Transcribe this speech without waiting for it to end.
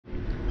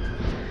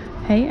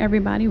Hey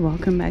everybody,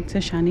 welcome back to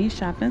Shanice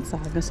Shopping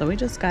Saga. So we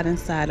just got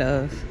inside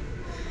of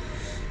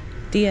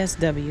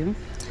DSW,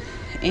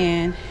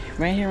 and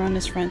right here on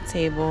this front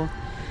table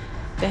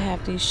they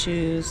have these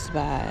shoes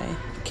by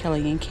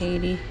Kelly and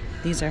Katie.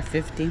 These are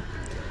 $50.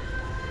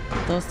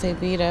 Dolce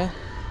Vita,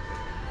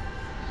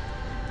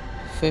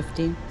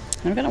 $50.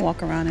 I'm gonna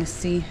walk around and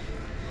see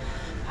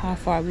how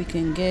far we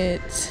can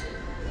get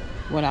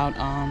without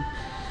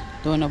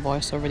doing a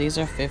voiceover. These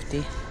are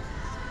 $50.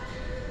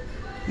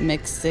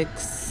 Mix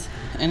 6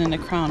 and then the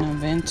Crown and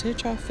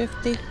Vintage are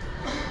 $50.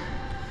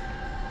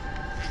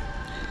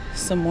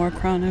 Some more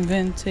Crown and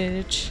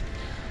Vintage,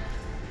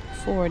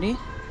 $40.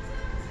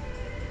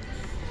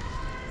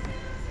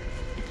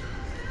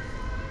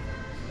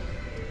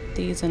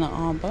 These in the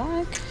all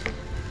black,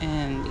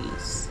 and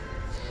these.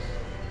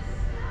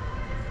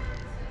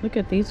 Look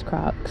at these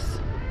Crocs.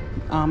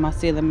 I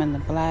see them in the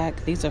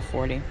black. These are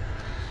 $40.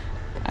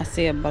 I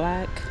see a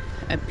black,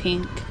 a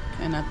pink,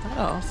 and I thought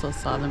I also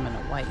saw them in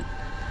a white.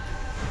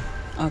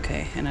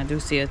 Okay, and I do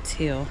see a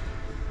teal.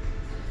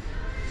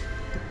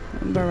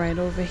 But right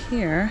over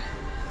here,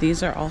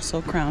 these are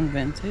also Crown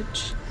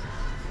Vintage.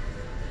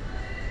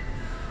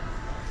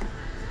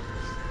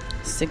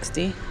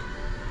 $60.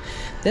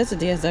 There's a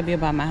DSW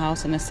by my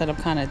house and it's set up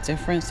kind of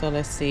different, so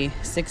let's see.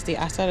 $60.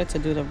 I started to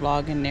do the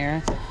vlog in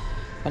there,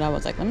 but I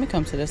was like, let me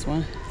come to this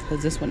one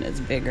because this one is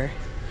bigger.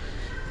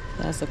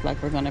 It does look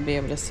like we're going to be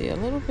able to see a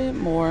little bit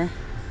more.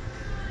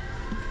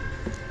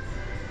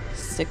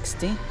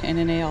 $60. And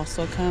then they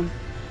also come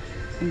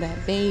in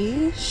that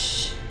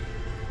beige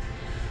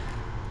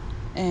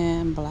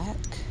and black.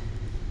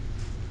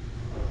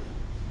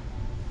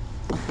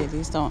 Okay,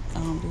 these don't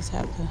these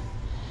have the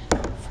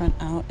front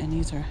out, and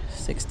these are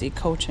 $60.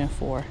 Coaching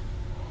for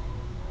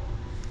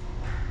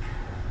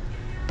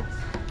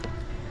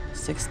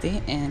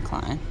 $60. And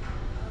Klein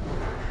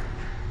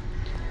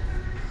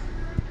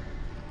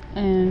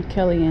and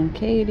Kelly and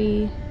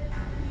Katie,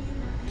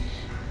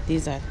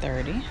 these are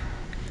 $30.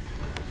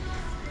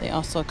 They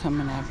also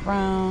come in that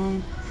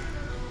brown,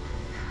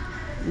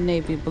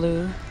 navy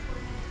blue,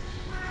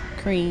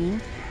 cream,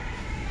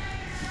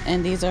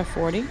 and these are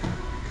 $40.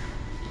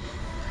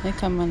 They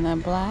come in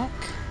that black.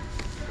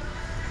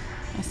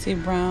 I see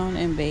brown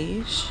and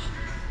beige,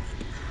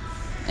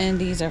 and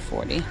these are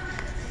 $40.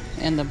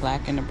 And the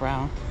black and the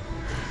brown.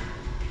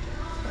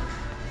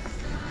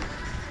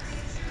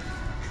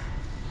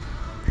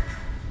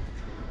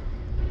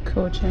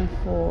 Coaching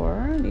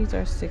for, these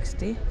are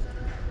 $60.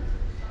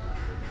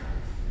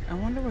 I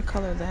wonder what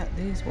color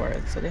these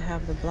were. So they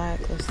have the black.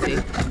 Let's see.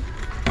 And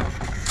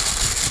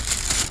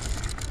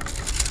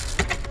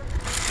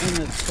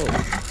the taupe. It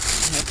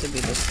has to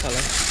be this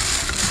color.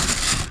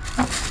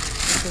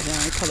 This is the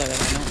only color that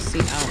I don't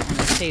see out on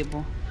the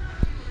table.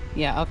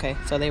 Yeah, okay.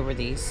 So they were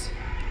these.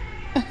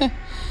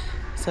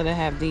 So they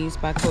have these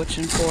by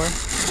Coaching for,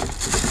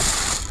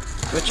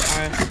 which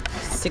are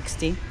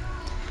 $60.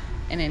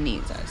 And then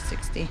these are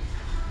 $60.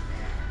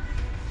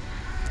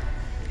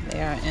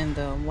 They are in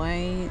the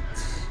white,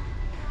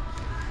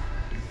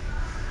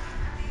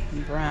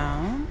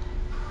 brown,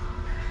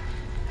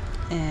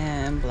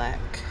 and black.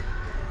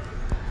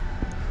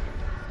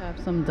 Have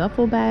some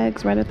duffel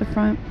bags right at the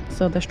front.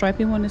 So the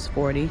stripy one is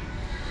 $40.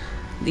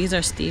 These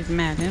are Steve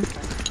Madden.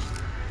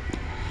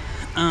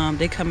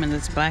 They come in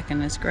this black and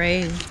this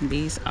gray.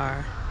 These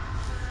are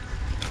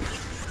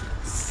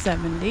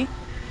 $70.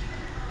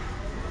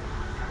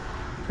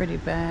 Pretty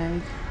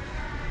bag.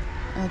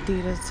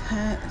 Adidas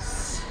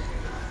hats.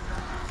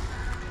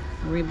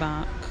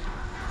 Reebok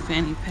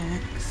fanny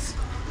packs.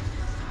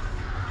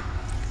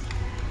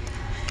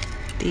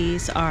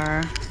 These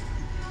are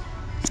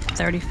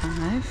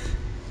 $35.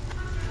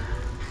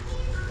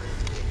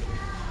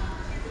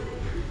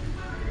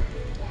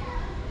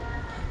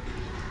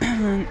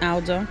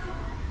 Aldo.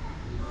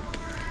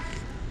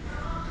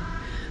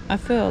 I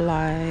feel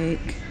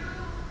like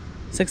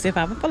 $65.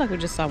 I feel like we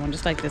just saw one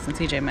just like this in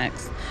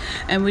TJMaxx.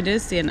 And we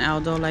did see an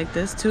Aldo like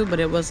this too, but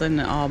it wasn't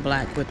all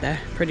black with that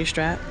pretty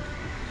strap.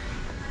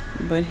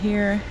 But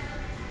here,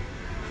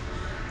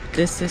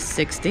 this is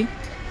 $60.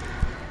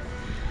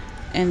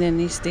 And then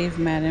these Steve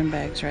Madden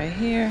bags right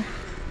here,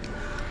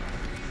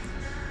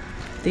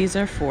 these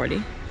are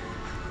 $40.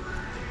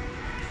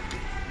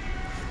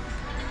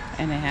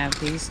 And they have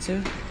these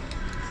too.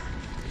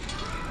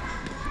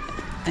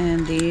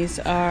 And these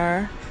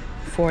are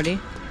 $40.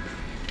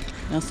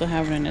 They also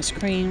have it in this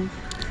cream.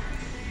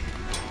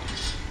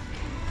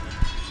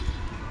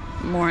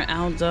 More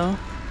Aldo,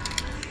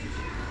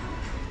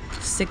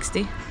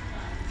 $60.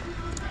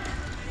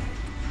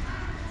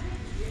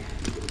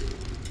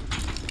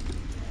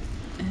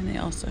 And they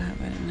also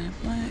have it in that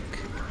black.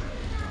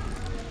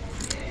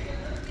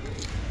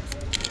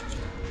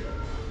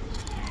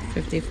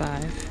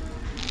 $55.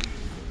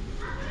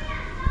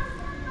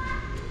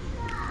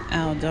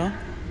 Aldo.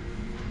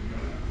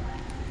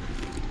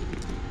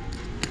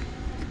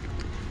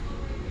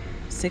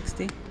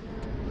 $60.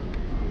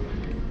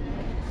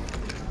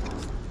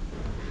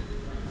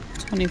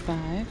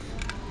 $25.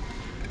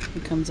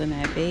 It comes in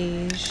that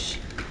beige.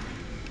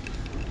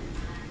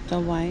 the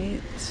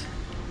white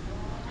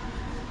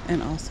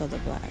and also the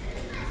black.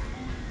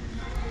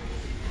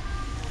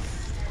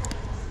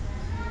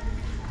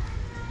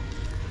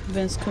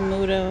 Vince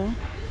Camuto,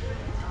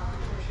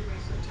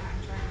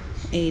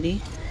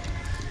 80,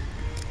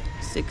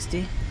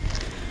 60.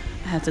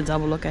 I had to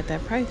double look at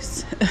that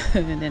price.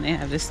 And then they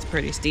have this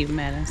pretty Steve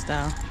Madden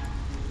style.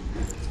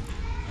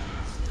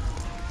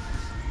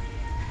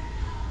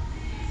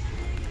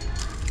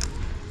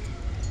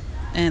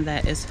 And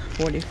that is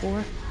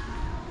 44.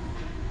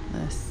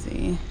 Let's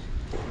see.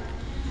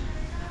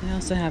 They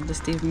also have the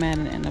Steve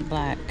Madden in the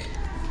black.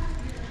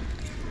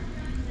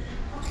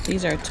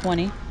 These are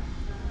 20.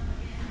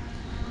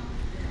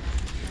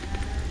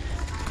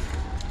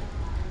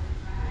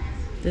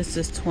 This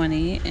is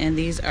 20, and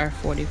these are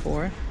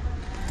 44.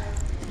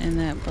 And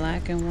that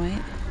black and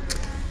white.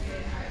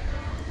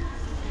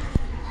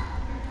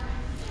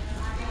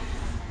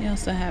 You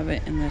also have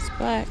it in this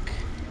black.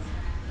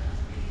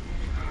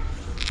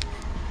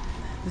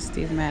 The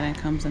Steve Madden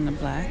comes in the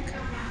black.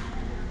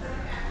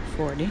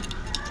 40.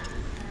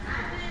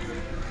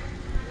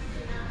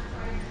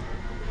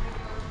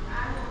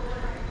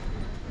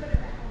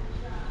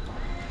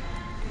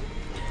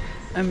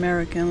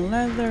 American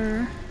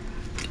leather.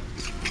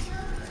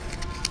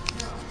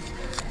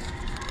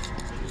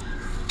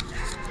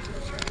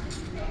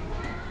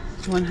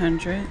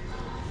 $100.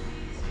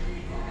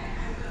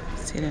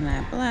 See it in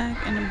that black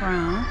and the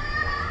brown.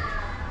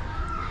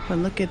 But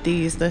look at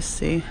these. Let's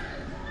see.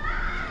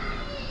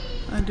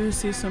 I do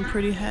see some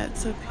pretty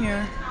hats up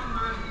here.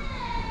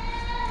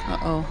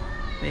 Uh-oh.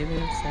 Baby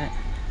upset.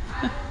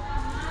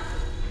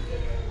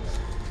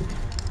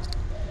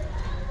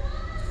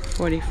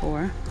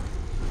 44.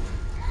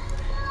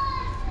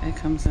 It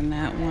comes in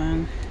that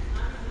one.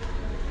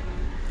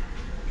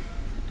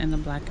 And the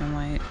black and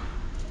white.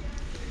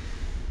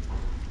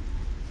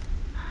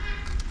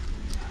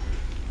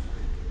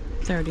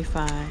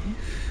 $35,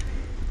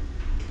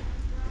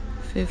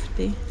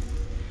 $50,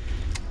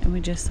 and we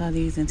just saw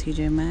these in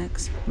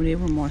TJMaxx. Well, they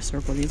were more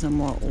circle. These are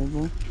more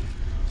oval.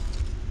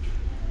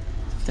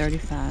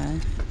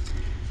 $35.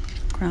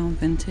 Crown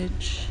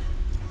Vintage.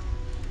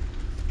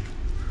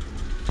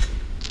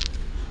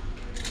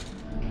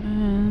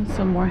 And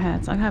some more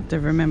hats. I have to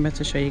remember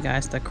to show you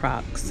guys the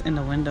Crocs in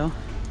the window.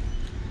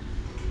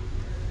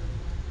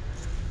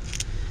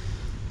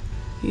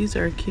 These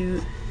are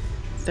cute.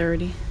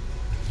 30.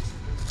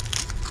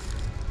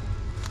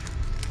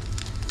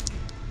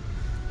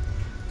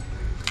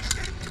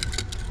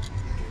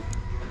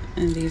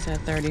 And these are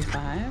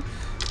 35.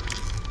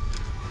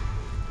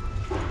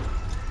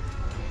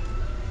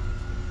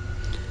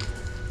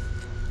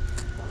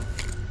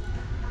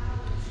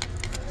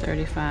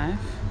 $35.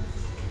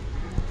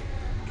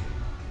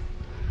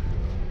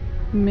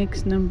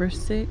 Mix number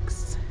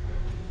 6.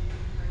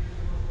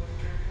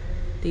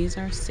 These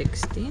are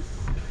 60.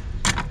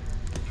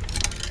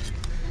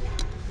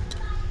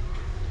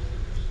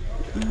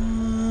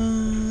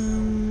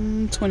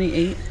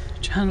 28.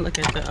 Trying to look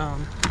at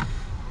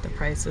the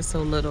price is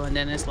so little, and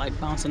then it's like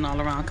bouncing all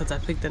around because I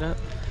picked it up.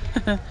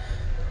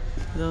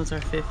 Those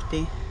are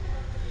 50.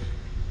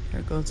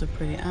 There goes a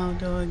pretty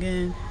Aldo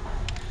again.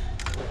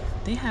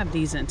 They have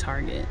these in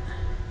Target.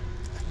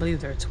 I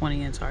believe they're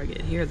 20 in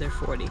Target. Here they're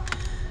 40.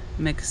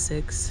 Mix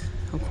 6,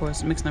 of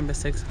course. Mix number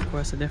 6, of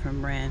course, a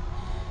different brand.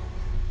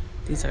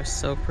 These are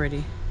so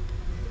pretty.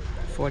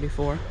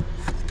 44.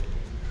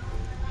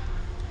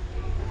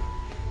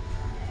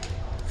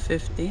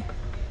 50.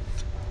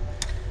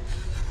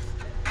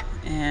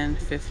 And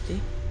 50.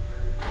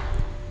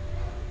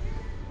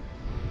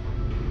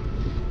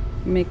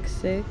 Mix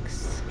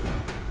 6.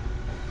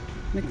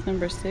 Mix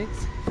number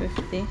 6,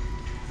 50.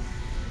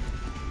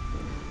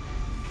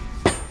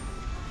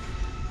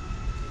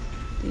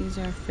 These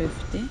are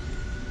 50.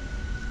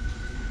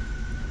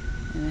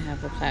 And they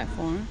have the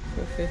platform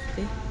for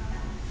 50.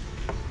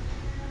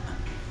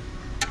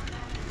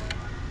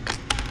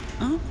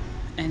 Oh,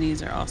 and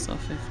these are also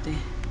 50.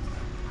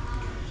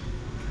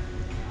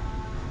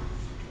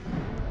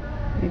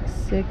 Mix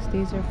 6,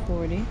 these are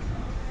 40.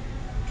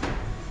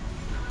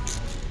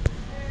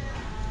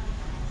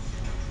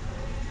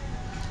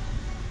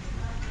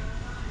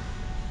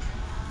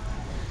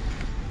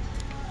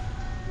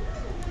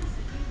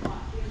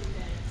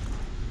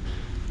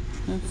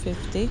 And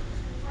 50.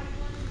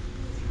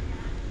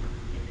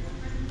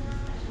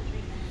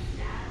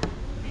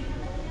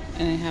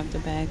 And I have the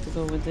bag to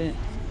go with it.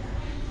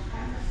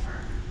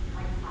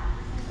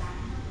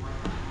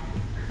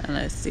 And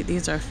let's see,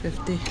 these are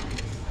 50.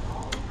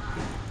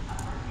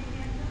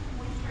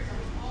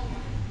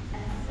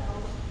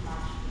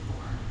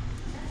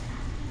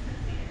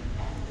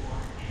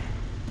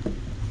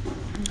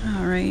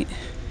 All right.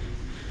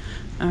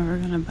 Now we're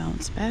gonna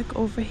bounce back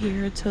over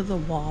here to the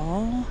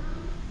wall.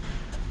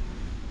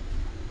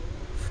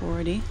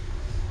 40.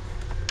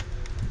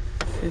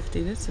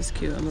 50. This is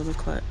cute, a little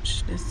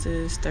clutch. This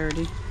is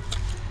 30.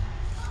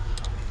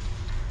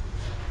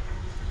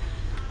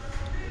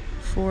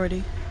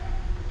 40.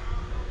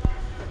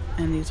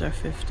 And these are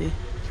 50.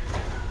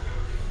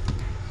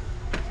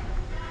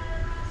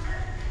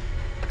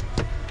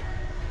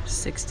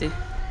 60.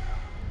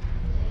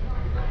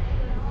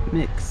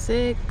 Mix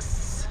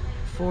 6,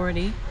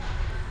 40,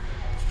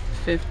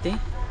 50.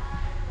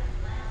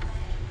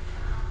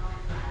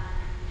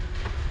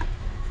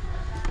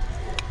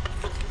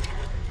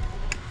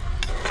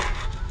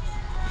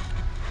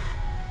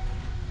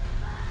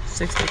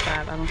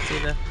 $65. I don't see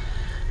the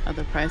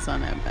other price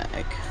on that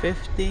bag.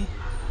 50,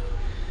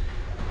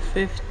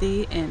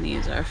 50, and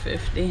these are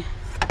 50.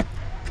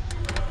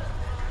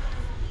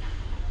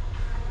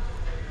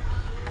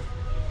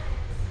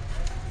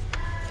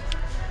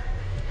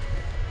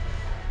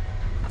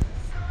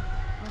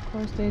 Of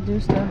course, they do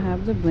still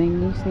have the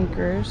blingy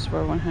sneakers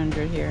for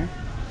 100 here.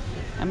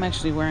 I'm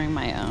actually wearing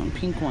my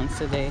pink ones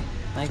today,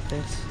 like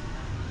this.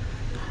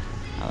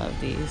 I love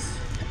these.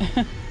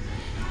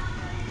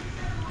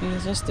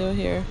 These are still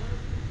here.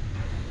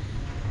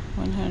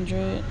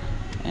 100,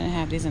 and I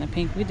have these in the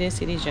pink. We did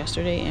see these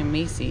yesterday in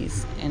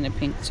Macy's in the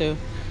pink too.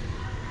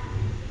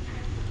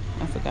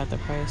 I forgot the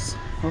price.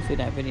 Hopefully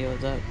that video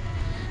is up.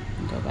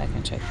 I'll go back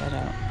and check that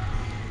out.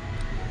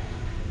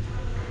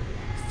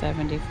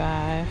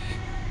 75.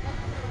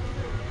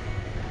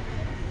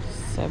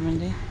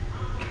 70.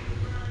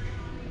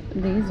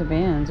 These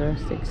Vans are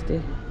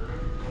 60.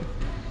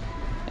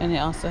 And they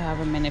also have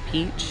them in a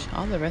peach.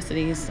 All the rest of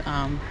these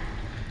are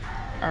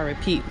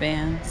repeat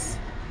Vans.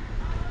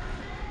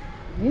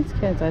 These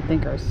kids I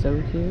think are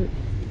so cute.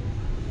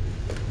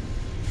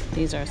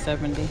 These are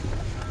 70.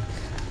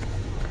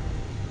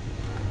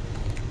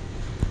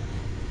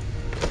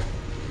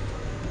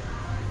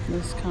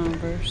 This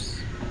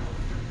Converse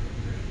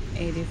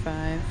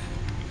 85.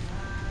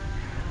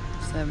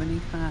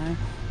 75.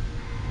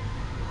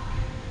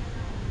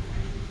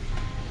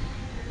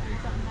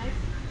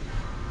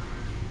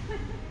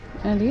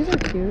 And these are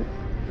cute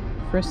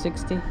for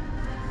 60.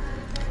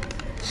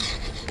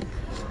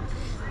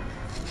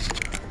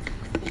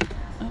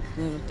 Oh,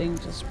 little thing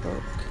just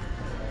broke.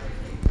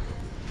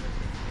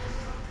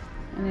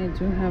 And they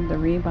do have the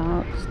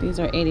Reeboks. These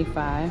are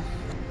 85.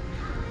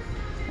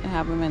 I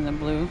have them in the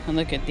blue. And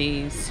look at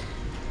these.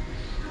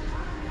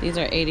 These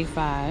are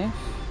 85.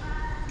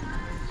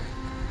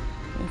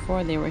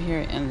 Before they were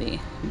here in the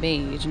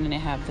beige, and then they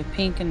have the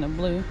pink and the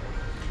blue.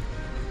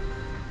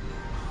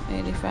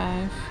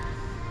 85.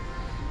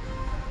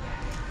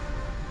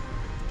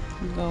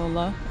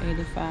 Gola,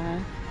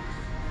 85.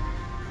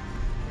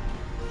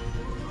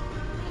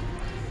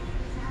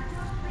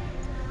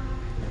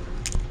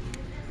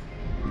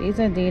 These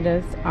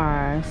Adidas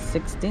are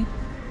 60.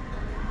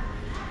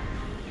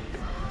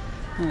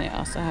 And they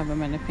also have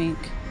them in the pink.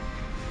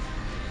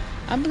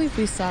 I believe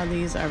we saw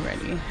these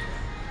already.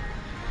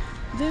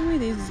 Didn't we?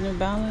 These New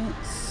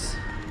Balance.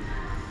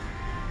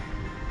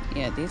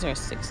 Yeah, these are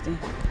 60.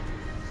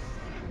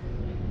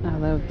 I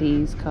love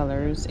these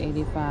colors,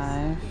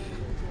 85.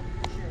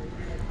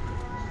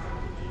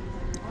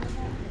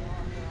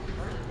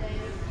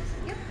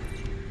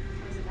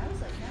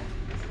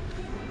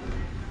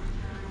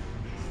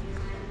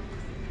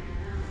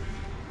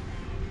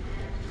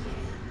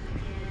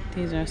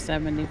 These are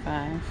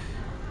 75.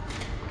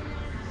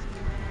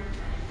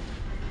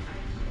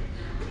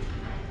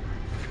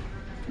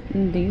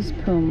 And these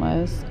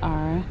Pumas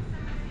are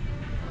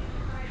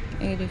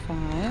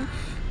 85.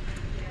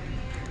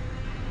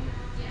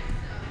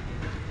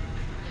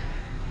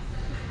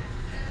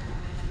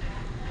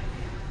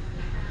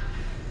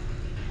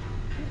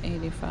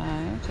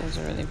 Those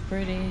are really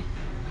pretty.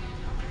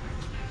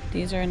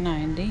 These are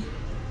 90.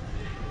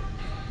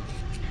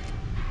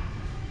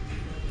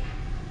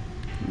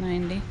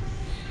 90.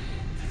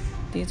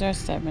 These are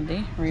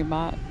 70.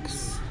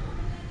 Reeboks.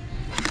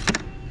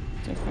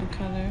 Different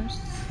colors.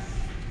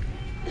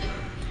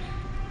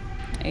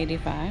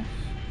 85.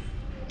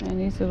 And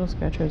these little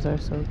Skechers are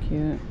so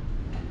cute.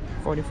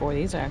 44.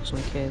 These are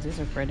actually kids. These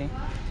are pretty.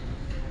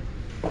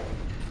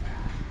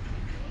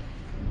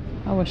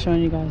 I was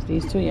showing you guys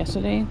these two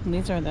yesterday.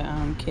 These are the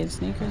kids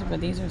sneakers, but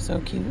these are so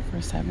cute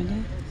for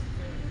 70.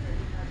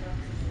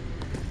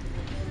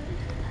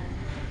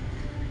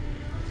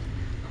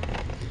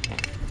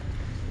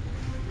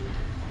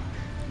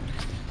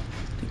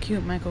 The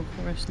cute Michael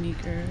Kors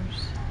sneakers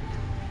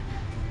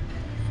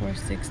for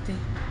 60.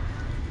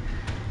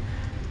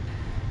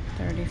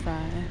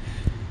 35.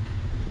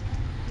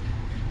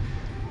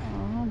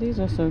 Oh, these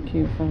are so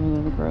cute for the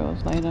little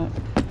girls. Light up.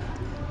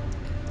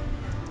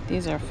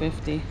 These are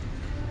 50.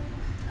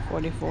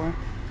 44.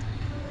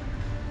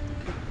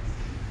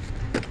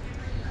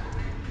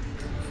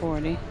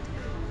 40.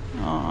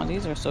 Oh,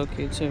 these are so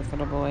cute too for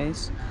the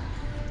boys.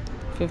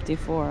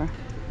 54.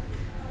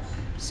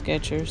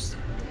 Skechers.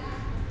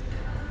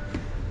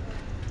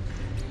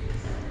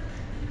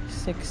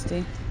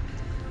 60.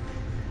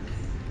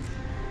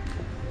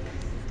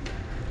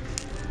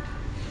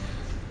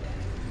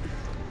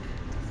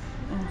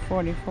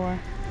 44.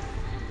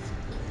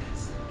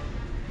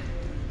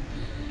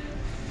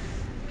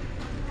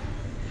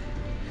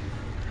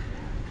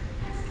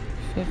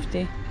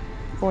 50.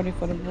 40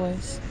 for the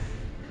boys.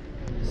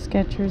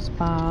 Skechers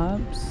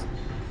Bobs.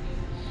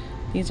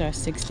 These are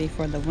 60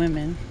 for the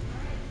women.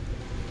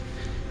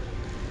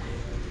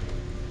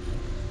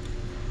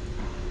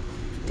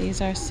 These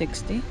are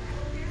 60,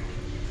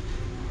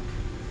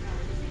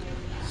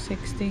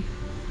 60,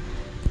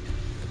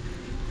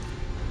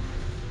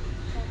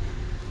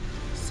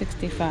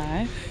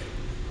 65,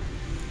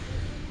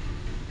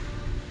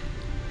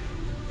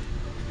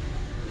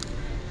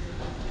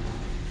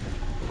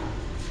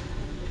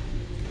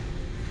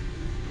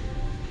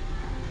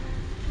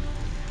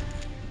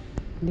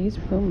 these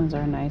Pumas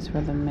are nice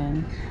for the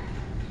men.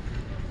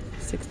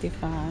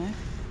 65.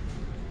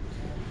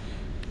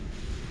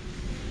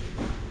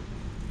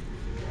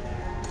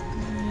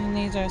 And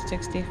these are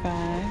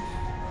 65.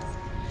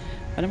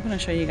 But I'm going to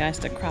show you guys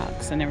the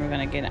Crocs, and then we're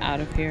going to get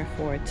out of here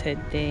for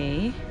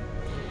today.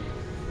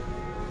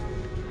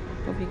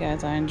 Hope you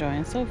guys are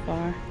enjoying so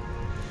far.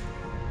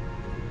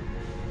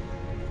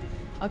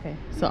 Okay,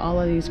 so all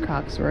of these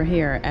Crocs were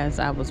here as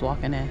I was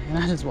walking in, and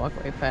I just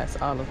walked right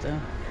past all of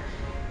them.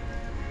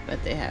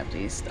 But they have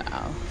these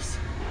styles.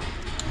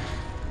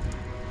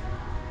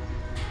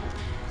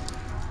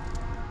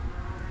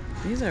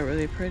 These are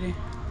really pretty.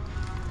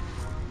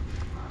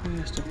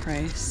 Where's the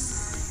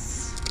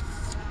price?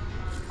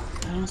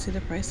 I don't see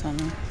the price on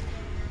them.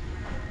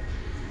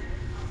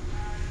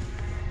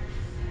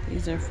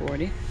 These are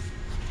 40.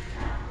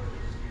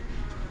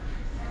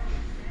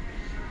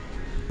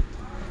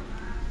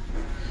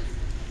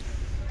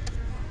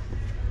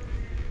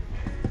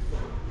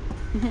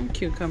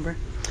 Cucumber.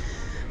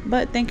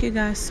 But thank you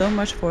guys so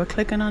much for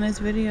clicking on this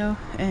video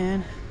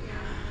and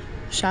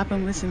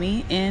shopping with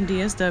me and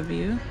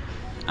DSW.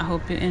 I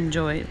hope you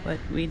enjoyed what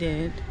we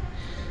did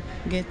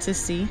get to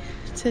see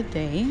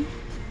today.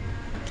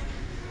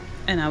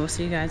 And I will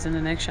see you guys in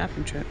the next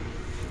shopping trip.